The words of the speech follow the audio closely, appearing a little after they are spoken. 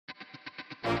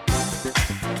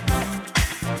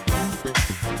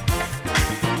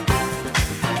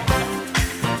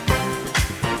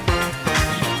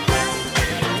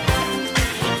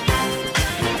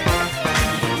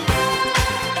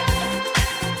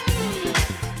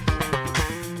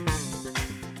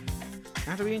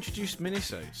do we introduce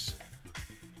minisodes?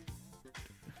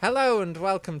 Hello and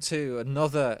welcome to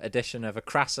another edition of A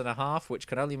Crass and a Half, which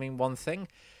can only mean one thing.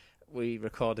 We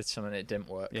recorded something and it didn't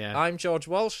work. Yeah. I'm George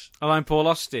Walsh. And I'm Paul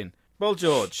Austin. Well,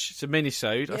 George, it's a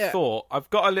minisode. Yeah. I thought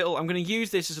I'm going to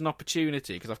use this as an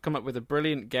opportunity because I've come up with a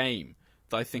brilliant game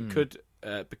that I think could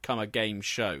become a game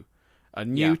show, a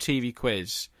new TV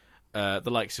quiz, the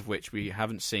likes of which we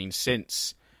haven't seen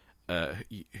since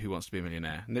Who Wants to Be a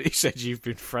Millionaire. And he said you've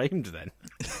been framed then.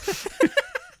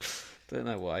 Don't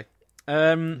know why.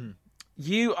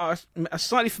 You are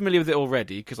slightly familiar with it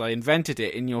already because I invented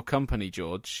it in your company,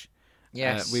 George.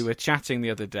 Yes. We were chatting the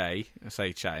other day. I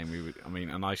say chatting.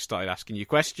 And I started asking you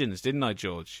questions, didn't I,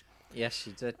 George? Yes,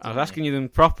 you did. I was asking you them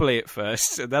properly at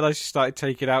first, and then I started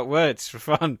taking out words for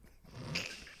fun.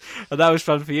 And that was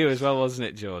fun for you as well, wasn't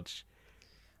it, George?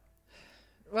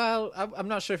 Well, I'm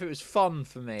not sure if it was fun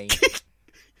for me.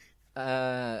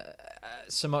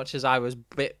 So much as I was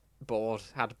a bit bored,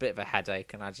 had a bit of a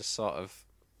headache, and I just sort of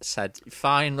said,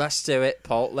 fine, let's do it,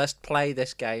 Paul. Let's play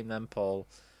this game then, Paul.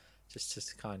 Just to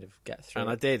kind of get through. And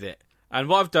it. I did it. And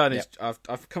what I've done is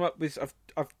I've come up with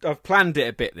I've planned it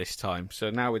a bit this time. So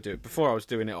now we do it. Before I was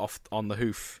doing it off on the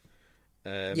hoof.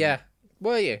 Yeah,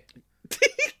 were you?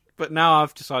 But now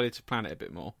I've decided to plan it a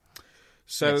bit more.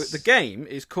 So Yes. the game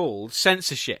is called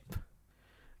Censorship.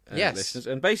 Yes. Listeners.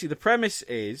 And basically the premise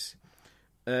is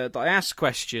that I ask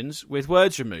questions with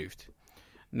words removed.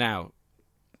 Now,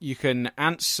 you can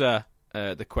answer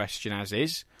the question as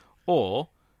is, or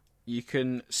you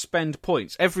can spend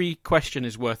points. Every question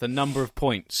is worth a number of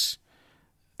points,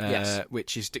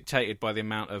 which is dictated by the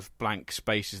amount of blank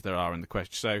spaces there are in the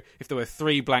question. So if there were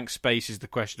 3 blank spaces, the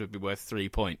question would be worth 3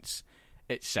 points,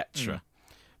 etc.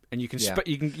 And you can,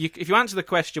 if you answer the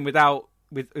question with all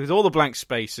the blank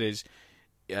spaces,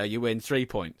 you win 3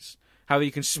 points. However,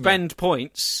 you can spend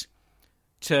points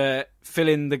to fill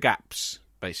in the gaps,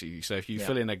 basically. So if you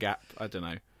fill in a gap, I don't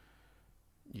know,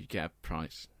 you get a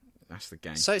prize. That's the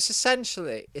game. So it's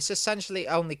essentially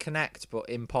only connect, but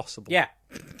impossible. Yeah,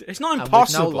 it's not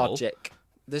impossible. And with no logic.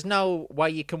 There's no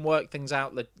way you can work things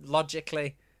out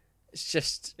logically. It's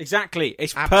just exactly.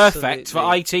 It's perfect for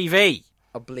ITV.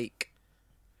 Oblique.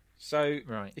 So,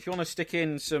 if you want to stick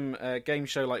in some game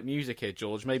show like music here,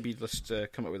 George, maybe just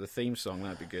come up with a theme song.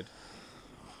 That'd be good.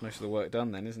 Most of the work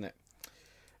done then, isn't it?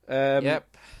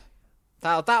 Yep.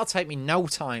 That'll take me no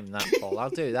time. That Paul. I'll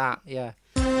do that. Yeah.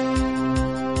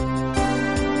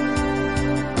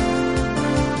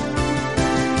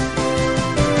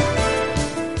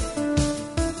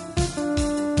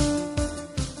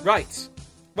 Right.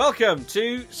 Welcome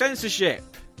to Censorship.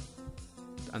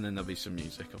 And then there'll be some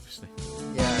music, obviously.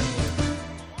 Yeah.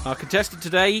 Our contestant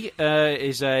today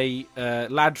is a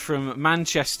lad from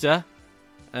Manchester.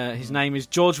 His name is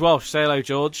George Walsh. Say hello,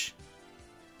 George.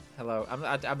 Hello.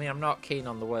 I'm not keen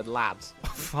on the word lad.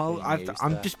 Well,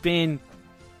 I'm just being...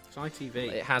 It's ITV.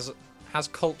 It has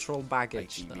cultural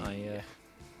baggage that I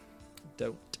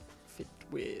don't fit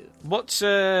with. What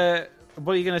are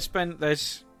you going to spend?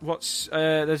 There's not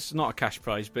a cash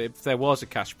prize, but if there was a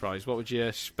cash prize, what would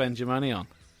you spend your money on?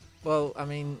 Well, I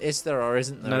mean, is there or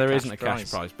isn't there? No, there isn't a cash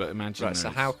prize, but imagine. Right.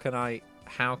 So how can I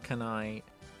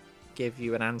give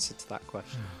you an answer to that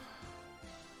question?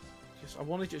 I just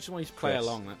want you to play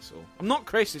along. That's all. I'm not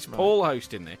Chris. It's Paul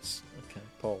hosting this. Okay,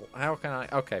 Paul. How can I?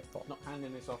 Okay, Paul. Not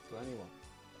handing this off to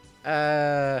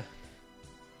anyone.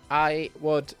 I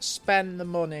would spend the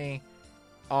money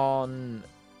on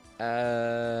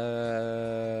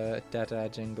Dead Air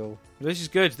Jingle. This is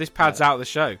good. This pads out the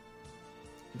show.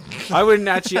 I would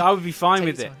be fine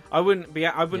with it. I wouldn't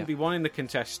be wanting the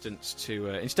contestants to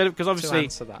instead of, because obviously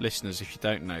listeners, if you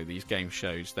don't know, these game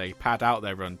shows, they pad out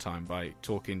their runtime by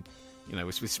talking,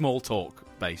 with small talk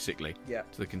basically to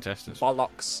the contestants.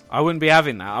 Bollocks. I wouldn't be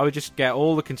having that. I would just get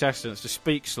all the contestants to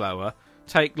speak slower,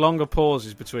 take longer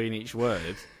pauses between each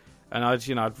word, and I'd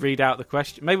read out the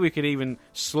question. Maybe we could even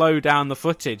slow down the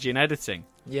footage in editing.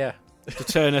 Yeah. To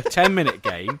turn a 10-minute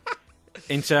game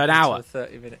into an hour.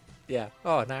 30-minute. Yeah.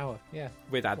 Oh, an hour. Yeah.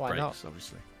 With ad breaks, not?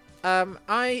 obviously.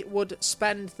 I would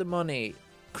spend the money,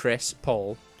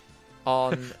 Paul,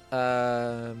 on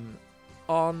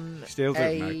Still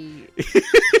don't know.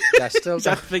 I still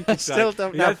don't. Thinking still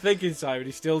don't He know. had thinking time, but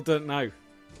he still don't know.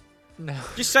 No.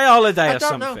 Just say holiday I or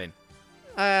don't know. something.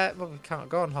 Well, we can't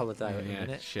go on holiday in a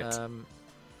minute. Shit.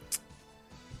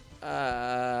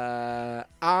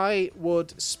 I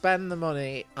would spend the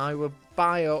money. I would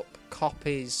buy up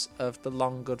copies of The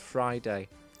Long Good Friday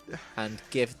and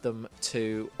give them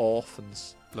to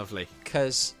orphans. Lovely.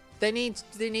 Because they need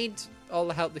all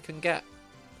the help they can get.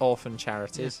 Orphan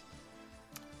charities. Yeah.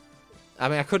 I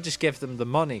mean, I could just give them the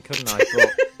money, couldn't I? But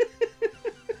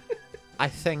I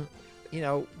think,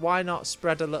 why not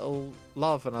spread a little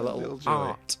love and a little joy.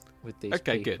 art with these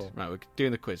people? Okay, good. Right, we're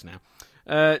doing the quiz now.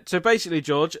 So basically,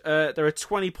 George, there are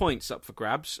 20 points up for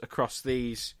grabs across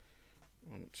these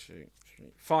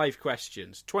 5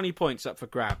 questions. 20 points up for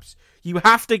grabs. You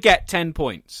have to get 10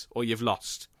 points or you've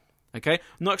lost. Okay? I'm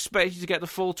not expecting you to get the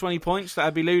full 20 points. That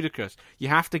would be ludicrous. You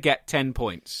have to get 10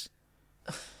 points.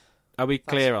 Are we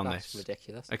clear on that's this?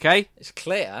 Ridiculous. Okay? It's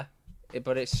clear,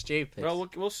 but it's stupid. Well,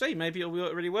 we'll see. Maybe it'll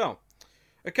work really well.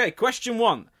 Okay, question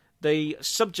 1. The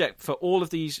subject for all of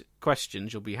these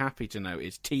questions, you'll be happy to know,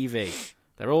 is TV.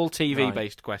 They're all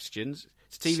TV-based questions.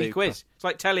 It's a TV Super. quiz. It's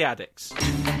like Telly Addicts.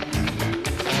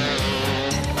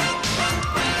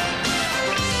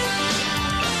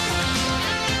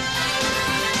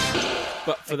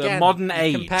 But for the modern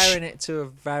age. Comparing it to a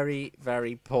very,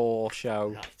 very poor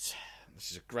show. Right.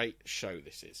 This is a great show,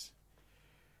 this is.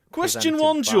 Question Presented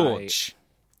 1, by George.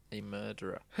 A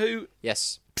murderer. Who...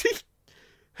 Yes.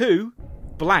 Who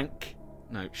blank...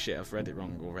 No, shit, I've read it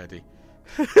wrong already.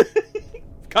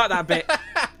 Cut that bit.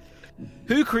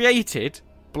 Who created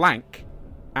blank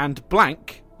and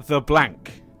blank the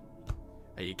blank?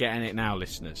 Are you getting it now,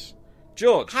 listeners?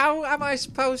 George. How am I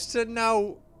supposed to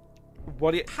know?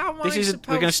 What? How am this I is. supposed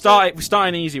We're going to to... start. We're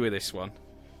starting easy with this one.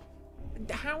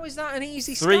 How is that an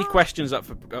easy 3 start? questions up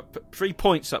for 3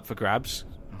 points up for grabs.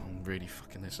 Oh, I'm really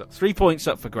fucking this up. 3 points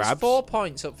up for grabs. There's 4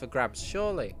 points up for grabs,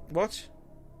 surely. What?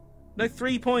 No,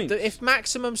 3 points. If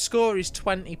maximum score is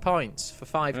 20 points for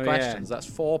 5 questions, that's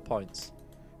 4 points.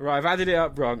 Right, I've added it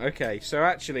up wrong. Okay, so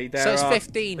actually there So it's are...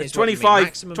 15 There's is what you mean. 25,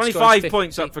 Maximum score is 25 50.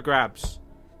 points up for grabs.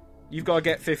 You've got to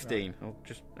get 15. I'll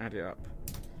just add it up.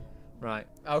 Right,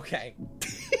 okay.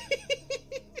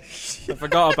 I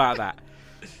forgot about that.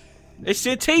 It's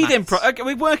a teething... Okay,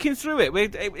 we're working through it.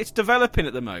 It's developing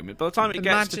at the moment. By the time it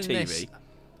gets to TV...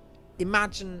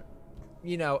 Imagine,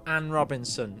 Anne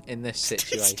Robinson in this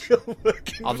situation.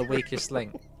 On the weakest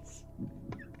link.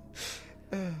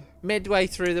 Midway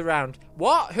through the round.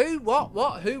 What? Who?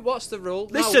 What? Who? What's the rule?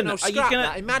 Listen, no, are you scrap gonna...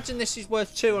 that. Imagine this is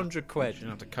worth 200 quid. You don't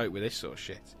have to cope with this sort of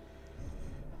shit.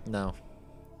 No.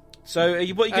 So, what are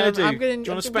you going to do? I'm going do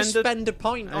you want to to spend a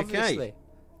point, obviously.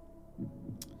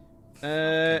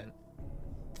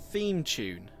 Theme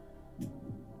tune.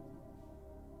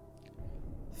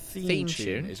 Theme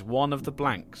tune is one of the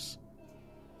blanks.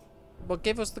 Well,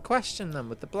 give us the question then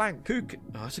with the blank. Oh,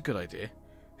 that's a good idea.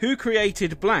 Who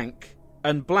created blank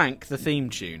and blank the theme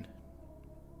tune?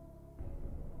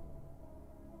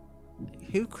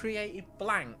 Who created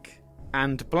blank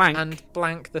and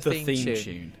blank the theme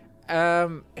tune?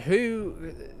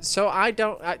 Who? So I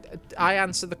don't. I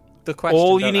answer the question.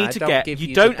 All you need to get.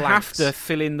 You don't have to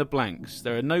fill in the blanks.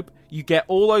 There are no. You get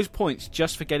all those points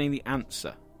just for getting the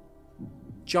answer.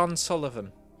 John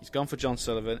Sullivan. He's gone for John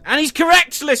Sullivan, and he's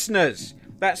correct, listeners.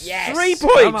 That's yes! 3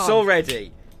 points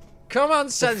already. Come on,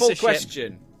 censorship. Full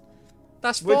question.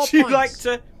 That's 4 points. Would you like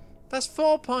to? That's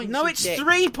 4 points. No, it's dick.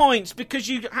 3 points because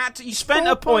you spent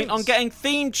a point on getting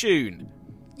theme tune.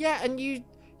 Yeah, and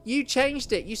you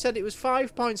changed it. You said it was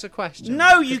 5 points a question.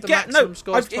 No, you get no. It's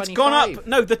gone up.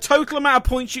 No, the total amount of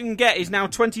points you can get is now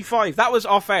 25. That was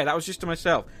off air. That was just to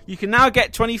myself. You can now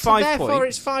get 25 points. Therefore,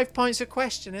 it's 5 points a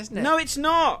question, isn't it? No, it's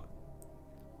not.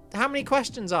 How many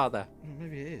questions are there?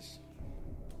 Maybe it is.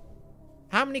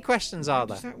 How many questions are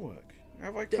there? How does that work?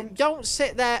 Have I come... Don't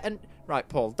sit there and... Right,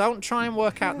 Paul, don't try and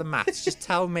work out the maths. Just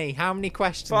tell me how many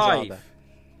questions are there.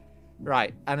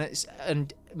 Right,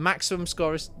 and maximum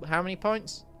score is how many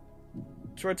points?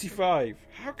 25.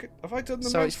 Have I done the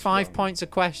maths So it's 5 wrong? points a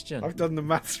question. I've done the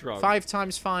maths wrong. 5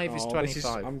 times 5 is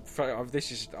 25.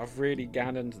 I've really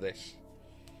gannoned this.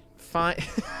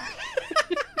 5...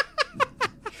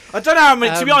 I don't know how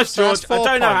many. To be honest, so George, I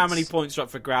don't know how points. many points are up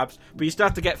for grabs, but you still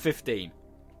have to get 15.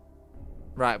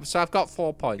 Right, so I've got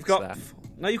 4 points there.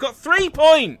 No, you've got 3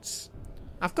 points.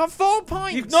 I've got 4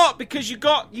 points. You've not, because you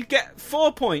get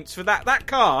 4 points for that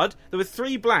card. There were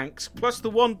 3 blanks plus the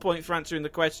 1 point for answering the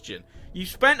question. You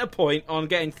spent a point on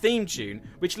getting theme tune,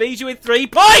 which leaves you with 3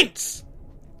 points.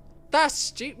 That's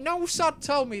stupid. No sod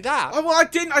told me that. Oh, well, I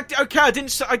didn't. I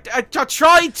didn't. I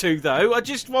tried to though. I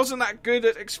just wasn't that good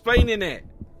at explaining it.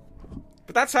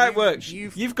 But that's how it works.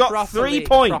 You've got 3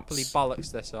 points. Properly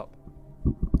bollocks this up.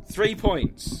 3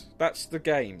 points. That's the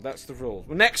game. That's the rule.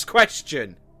 Well, next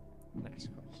question.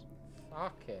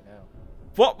 Fucking hell.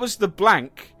 What was the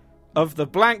blank of the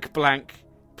blank blank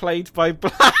played by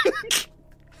blank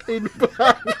in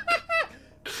blank?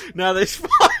 Now there's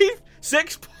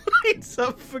 6 points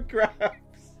up for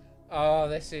grabs. Oh,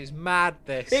 this is mad,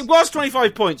 this. It was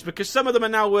 25 points because some of them are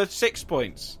now worth 6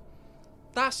 points.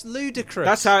 That's ludicrous.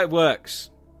 That's how it works.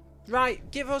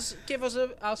 Right, give us a.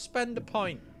 I'll spend a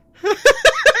point.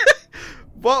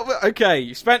 What? Okay,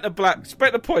 you spent a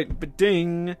point, but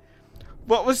ding.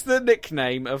 What was the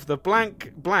nickname of the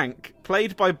blank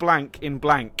played by blank in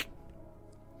blank?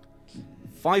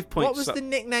 5 points. What was the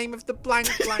nickname of the blank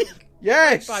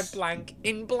Yes. played by blank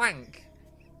in blank?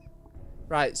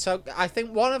 Right, so I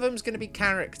think one of them's going to be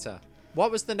character.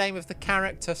 What was the name of the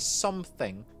character?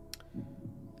 Something.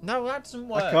 No, that doesn't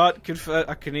work. I can't confirm.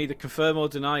 I can neither confirm or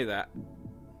deny that.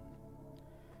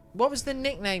 What was the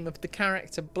nickname of the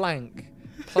character blank,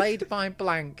 played by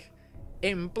blank,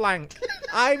 in blank?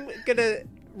 I'm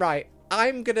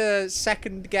gonna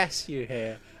second guess you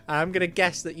here, and I'm gonna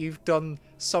guess that you've done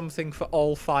something for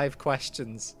all 5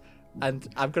 questions, and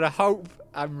I'm gonna hope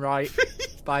I'm right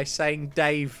by saying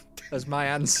Dave as my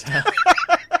answer.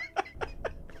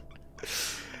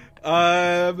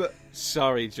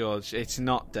 Sorry, George. It's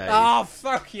not Dave. Oh,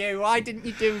 fuck you! Why didn't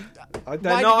you do?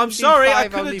 I'm sorry. I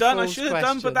could have done. I should have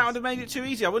done, but that would have made it too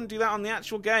easy. I wouldn't do that on the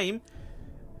actual game.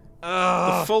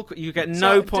 The full. You get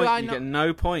no point. You get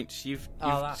no points. You've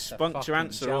spunked your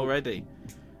answer already.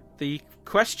 The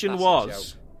question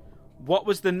was, what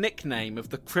was the nickname of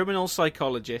the criminal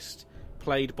psychologist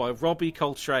played by Robbie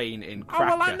Coltrane in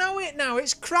Cracker? Oh, well, I know it now.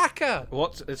 It's Cracker.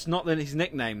 It's not his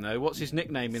nickname though. What's his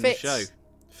nickname in Fitz. the show?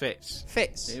 Fitz.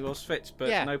 It was Fitz, but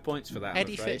no points for that.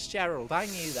 Eddie Fitzgerald. I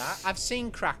knew that. I've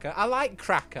seen Cracker. I like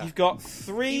Cracker. You've got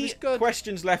 3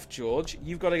 questions left, George.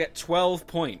 You've got to get 12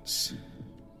 points.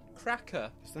 Cracker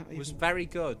was very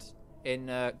good in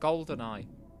GoldenEye.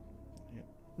 Yeah.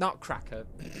 Not Cracker.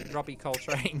 Robbie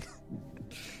Coltrane.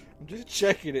 I'm just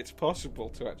checking it's possible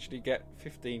to actually get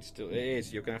 15 still. It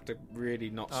is. You're going to have to really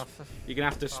not... you're going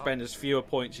to have to spend as fewer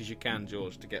points as you can,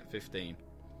 George, to get 15.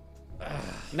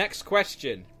 Next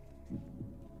question.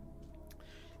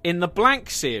 In the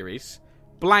blank series,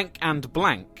 blank and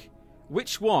blank,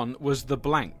 which one was the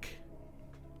blank?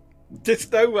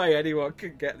 There's no way anyone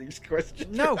can get these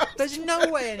questions. No, there's no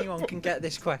way anyone can get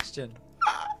this question.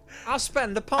 I'll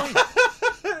spend a point.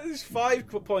 There's 5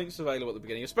 points available at the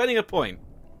beginning. You're spending a point.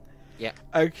 Yeah.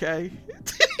 Okay.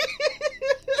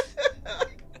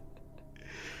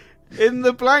 In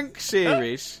the blank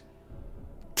series...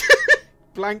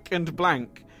 blank and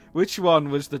blank, which one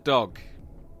was the dog?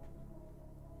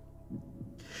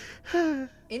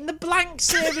 In the blank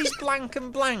series, blank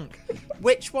and blank,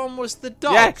 which one was the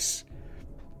dog? Yes.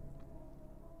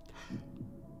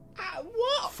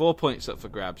 What? 4 points up for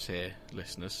grabs here,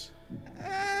 listeners.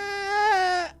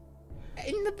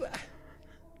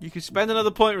 You can spend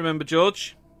another point, remember,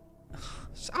 George?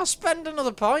 I'll spend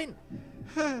another point.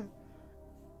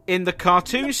 In the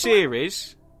cartoon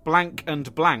series... blank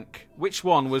and blank, which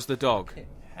one was the dog?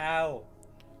 Hell.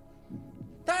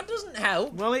 That doesn't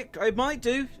help. Well, it might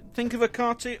do. Think of a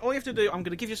cartoon. All you have to do... I'm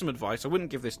going to give you some advice. I wouldn't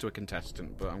give this to a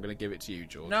contestant, but I'm going to give it to you,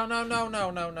 George. No. No,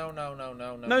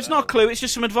 it's not a clue. It's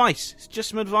just some advice. It's just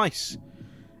some advice.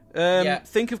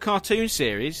 Think of cartoon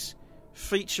series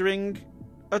featuring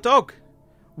a dog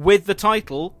with the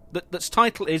title... That's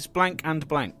title is blank and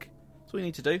blank. That's all you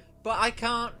need to do. But I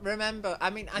can't remember. I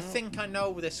mean, I think I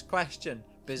know this question.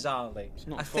 Bizarrely,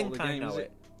 I think I know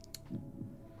it.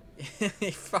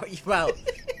 Well,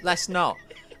 let's not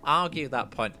argue that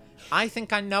point. I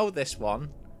think I know this one,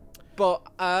 but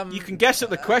you can guess at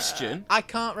the question. I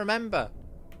can't remember.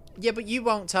 Yeah, but you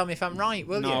won't tell me if I'm right,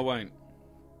 will you? No, I won't.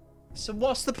 So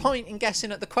what's the point in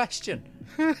guessing at the question?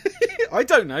 I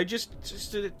don't know.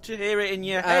 Just to hear it in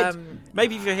your head.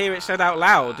 Maybe if you hear it said out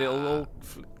loud, it'll all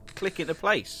click into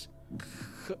place.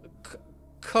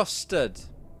 Custard.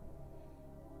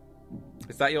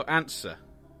 Is that your answer?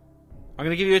 I'm going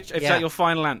to give you... Is that your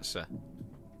final answer?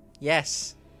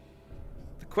 Yes.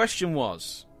 The question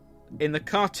was, in the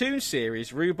cartoon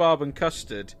series Rhubarb and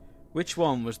Custard, which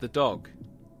one was the dog?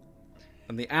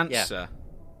 And the answer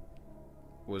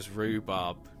was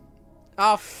Rhubarb.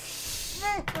 Oh,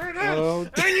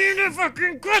 I need a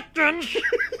fucking question!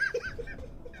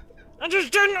 I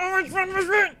just didn't know which one was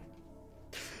right!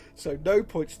 So no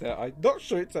points there. I'm not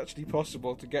sure it's actually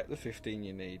possible to get the 15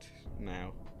 you need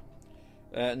now.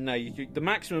 No, the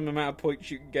maximum amount of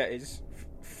points you can get is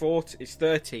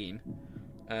 13.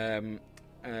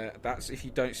 That's if you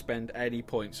don't spend any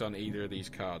points on either of these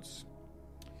cards.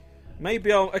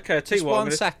 Maybe I'll... Okay, I'll tell you what. I'm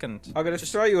going to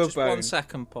throw you a bone. 1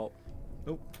 second, Paul.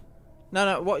 Oh.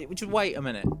 No, what? Would you wait a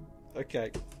minute?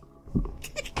 Okay.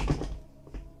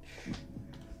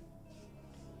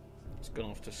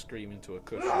 Gone off to scream into a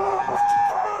cushion.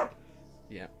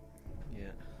 Yeah.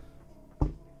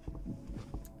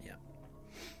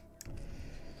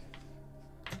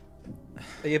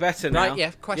 Are you better now? Right,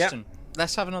 yeah, question. Yep.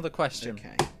 Let's have another question.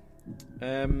 Okay.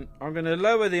 I'm going to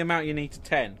lower the amount you need to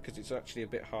 10 because it's actually a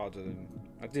bit harder than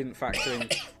I didn't factor in.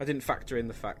 I didn't factor in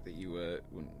the fact that you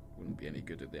wouldn't be any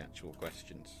good at the actual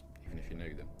questions, even if you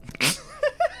knew them.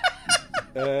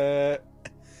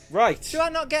 Right. Do I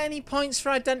not get any points for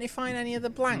identifying any of the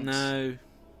blanks? No.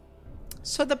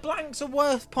 So the blanks are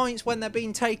worth points when they're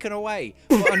being taken away,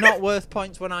 but are not worth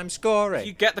points when I'm scoring. If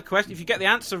you get the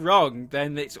answer wrong,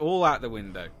 then it's all out the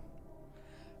window.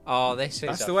 Oh, That's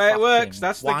the way it works.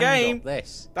 That's the game.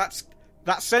 That's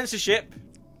That's censorship.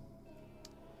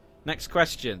 Next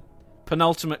question.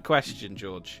 Penultimate question,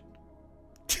 George.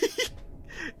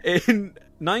 In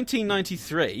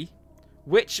 1993,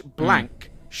 which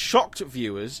blank shocked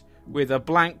viewers with a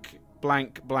blank,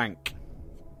 blank, blank?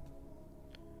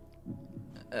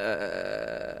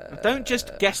 Don't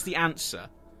just guess the answer.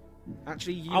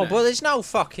 Actually, you know. But there's no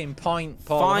fucking point,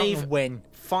 Paul. I'm not gonna win.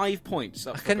 5 points.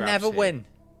 I can never win.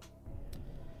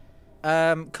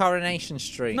 Coronation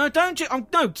Street. No, don't you?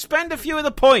 No, spend a few of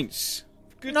the points.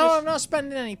 Goodness. No, I'm not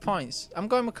spending any points. I'm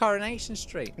going with Coronation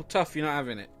Street. Well, tough, you're not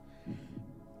having it.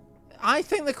 I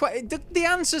think the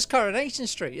answer's Coronation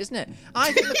Street, isn't it?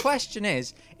 I think the question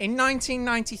is, in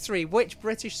 1993, which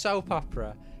British soap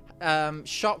opera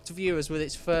shocked viewers with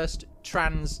its first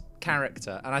trans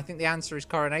character? And I think the answer is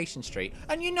Coronation Street.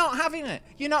 And you're not having it.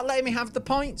 You're not letting me have the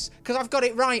points because I've got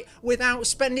it right without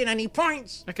spending any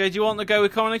points. Okay, do you want to go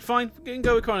with Coronation? Fine, you can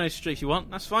go with Coronation Street if you want.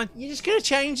 That's fine. You're just going to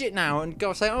change it now and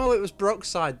go say, oh, it was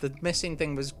Brookside. The missing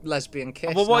thing was lesbian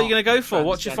kiss. Well, what are you going to go for?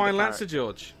 What's your final answer,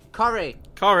 George? Corrie.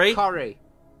 Corrie?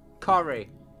 Corrie.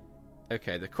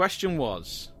 Okay, the question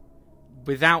was,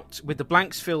 with the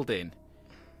blanks filled in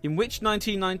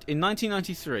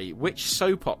 1993, which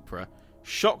soap opera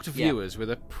shocked viewers with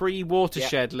a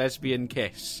pre-watershed lesbian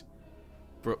kiss?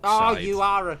 Brookside. Oh, you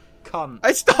are a cunt.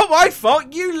 It's not my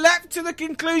fault. You leapt to the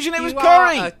conclusion it was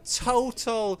Corrie.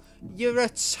 You're a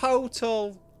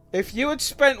total. If you had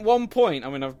spent 1 point,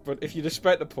 but if you'd have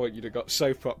spent a point, you'd have got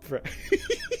soap opera.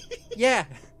 Yeah.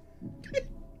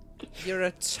 You're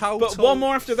a total. But one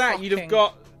more after that, you'd have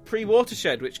got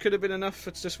pre-watershed, which could have been enough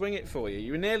to swing it for you.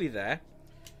 You were nearly there.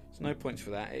 There's no points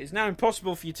for that. It is now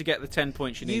impossible for you to get the 10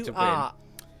 points you need to win. You are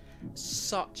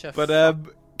such a. But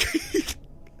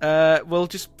well,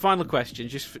 just final question,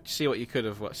 just see what you could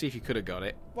have. See if you could have got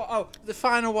it. The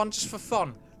final one just for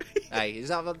fun. Hey, is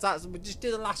that we just do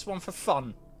the last one for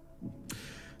fun?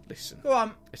 Listen, go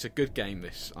on. It's a good game,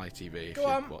 this ITV. If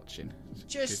you're watching,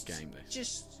 it's a good game. This.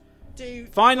 Just do.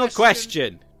 Final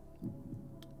question.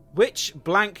 Which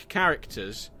blank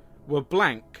characters were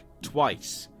blank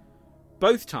twice?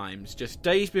 Both times, just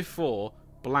days before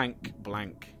blank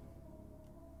blank.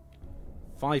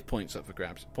 5 points up for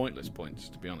grabs. Pointless points,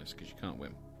 to be honest, because you can't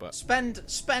win. But spend a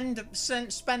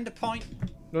point.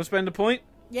 You want to spend a point?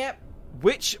 Yep.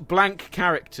 Which blank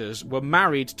characters were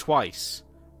married twice?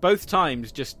 Both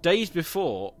times, just days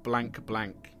before blank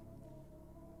blank.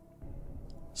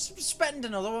 Spend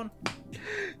another one.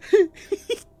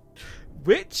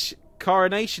 Which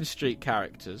Coronation Street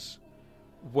characters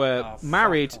were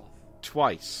married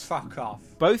twice? Fuck off.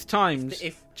 Both times,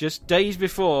 just days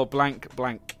before blank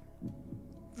blank.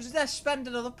 Let's spend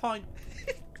another point.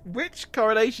 Which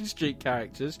Coronation Street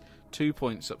characters? 2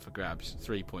 points up for grabs.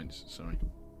 3 points, sorry.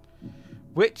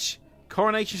 Which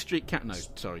Coronation Street 2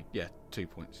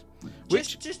 points.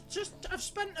 Just I've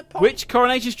spent a point. Which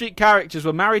Coronation Street characters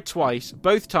were married twice,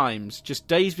 both times, just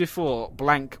days before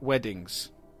blank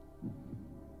weddings?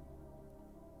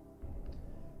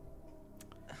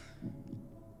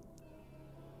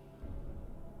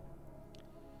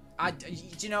 Spend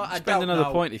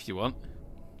another point if you want.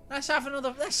 Let's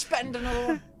spend another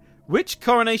one. Which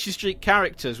Coronation Street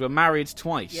characters were married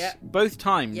twice? Yeah. Both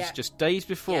times, just days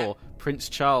before Yeah. Prince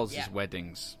Charles's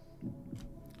weddings.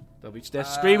 They're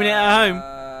screaming it at home.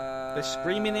 They're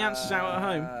screaming the answers out at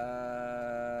home.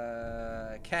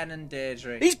 Ken and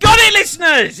Deirdre. He's got it,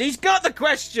 listeners! He's got the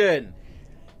question!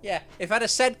 Yeah, if I'd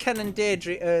have said Ken and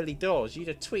Deirdre early doors, you'd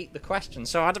have tweaked the question,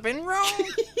 so I'd have been wrong.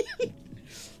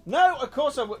 No, of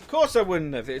course I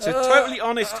wouldn't have. It's a totally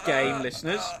honest game,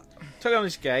 listeners. Totally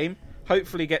honest game.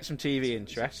 Hopefully get some TV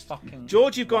interest.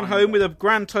 George, you've gone home with a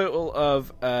grand total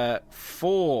of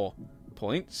 4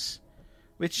 points,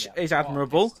 which is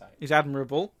admirable.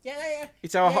 Yeah.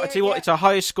 It's our it's our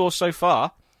highest score so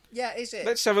far. Yeah, is it?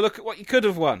 Let's have a look at what you could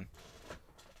have won.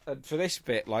 And for this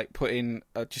bit, put in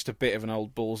just a bit of an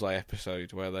old Bullseye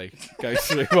episode where they go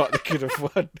through what they could have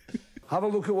won. Have a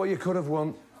look at what you could have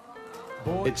won.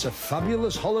 It's a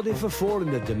fabulous holiday for four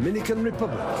in the Dominican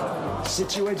Republic,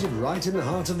 situated right in the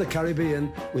heart of the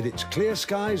Caribbean with its clear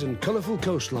skies and colourful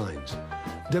coastlines.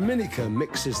 Dominica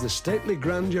mixes the stately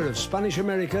grandeur of Spanish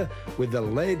America with the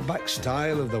laid-back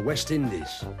style of the West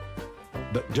Indies.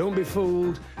 But don't be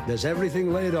fooled, there's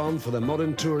everything laid on for the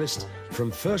modern tourist,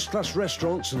 from first-class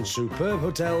restaurants and superb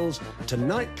hotels to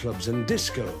nightclubs and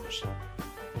discos.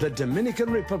 The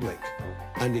Dominican Republic,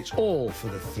 and it's all for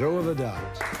the throw of a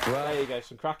dart. Well, there you go,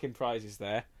 some cracking prizes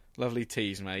there. Lovely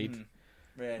teas made.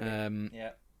 Really? Yeah.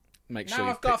 Make Now sure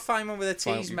I've got to find one with a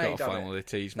teas made on it. Find one with a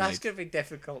teas That's made. going to be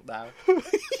difficult now.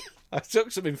 I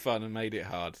took something fun and made it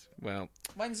hard. Well,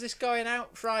 When's this going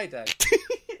out? Friday?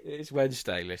 it's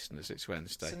Wednesday, listeners. It's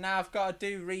Wednesday. So now I've got to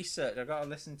do research. I've got to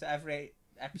listen to every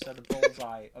episode of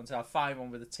Bullseye until I find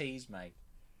one with a teas made.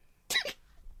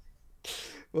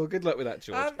 Well, good luck with that,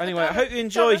 George. I Anyway, I hope you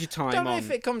enjoyed your time don't know on...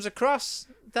 if it comes across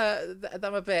that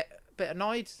I'm a bit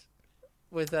annoyed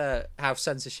with how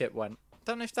censorship went.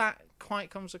 Don't know if that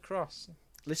quite comes across.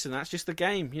 Listen, that's just the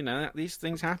game. You know, these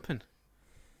things happen.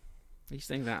 These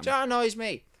things happen. Do you know what annoys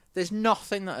me? There's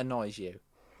nothing that annoys you.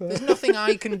 There's nothing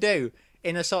I can do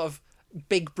in a sort of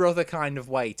Big Brother kind of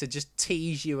way to just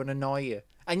tease you and annoy you.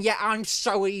 And yet I'm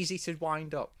so easy to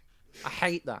wind up. I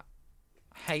hate that.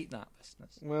 I hate that,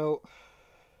 listeners. Well...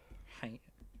 Hate it.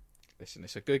 Listen,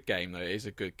 it's a good game, though. It is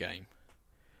a good game.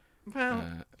 Well,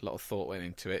 A lot of thought went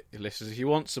into it. Listeners, if you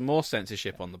want some more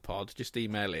censorship on the pod, just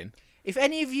email in. if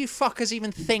any of you fuckers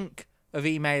even think of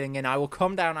emailing in, I will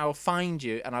come down, I will find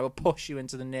you, and I will push you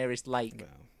into the nearest lake. Well,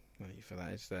 thank you for that.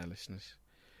 It's there, listeners.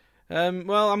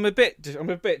 Well, I'm a bit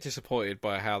disappointed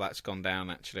by how that's gone down.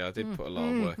 Actually, I did put a lot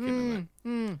of work into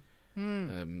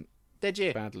that. Did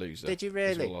you? Bad loser. Did you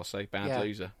really? Is all I'll say. Bad Yeah.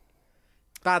 loser.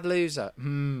 Bad loser.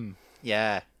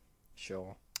 Yeah.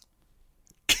 Sure.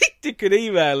 You could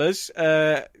email us,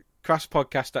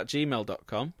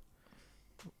 crasspodcast@gmail.com.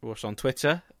 We're also on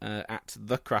Twitter, at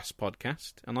The Crass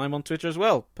Podcast. And I'm on Twitter as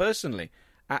well, personally,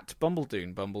 at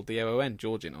Bumbledoon, BumbleDoon,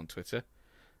 Georgian on Twitter.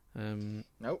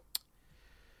 Nope.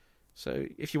 So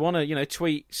if you want to,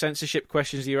 tweet censorship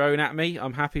questions of your own at me,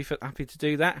 I'm happy to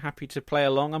do that. Happy to play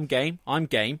along. I'm game. I'm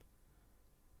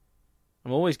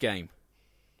always game.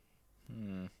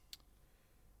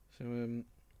 So,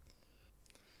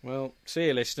 well, see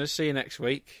you, listeners. See you next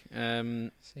week.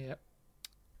 See ya.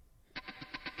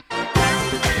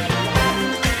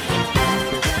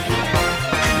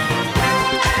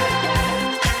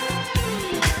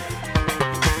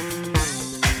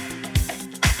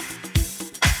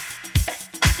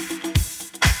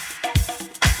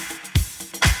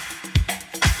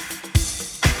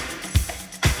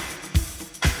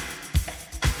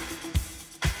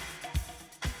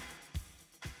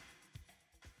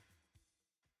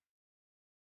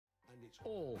 It's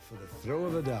all for the throw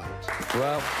of a dart.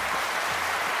 Well,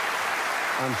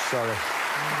 I'm sorry.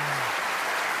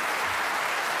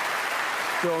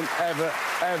 Don't ever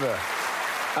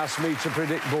ask me to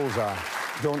predict Bullseye.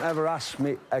 Don't ever ask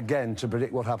me again to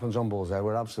predict what happens on Bullseye.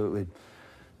 We're absolutely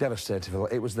devastated.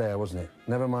 It was there, wasn't it?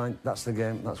 Never mind. That's the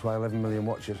game. That's why 11 million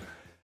watchers.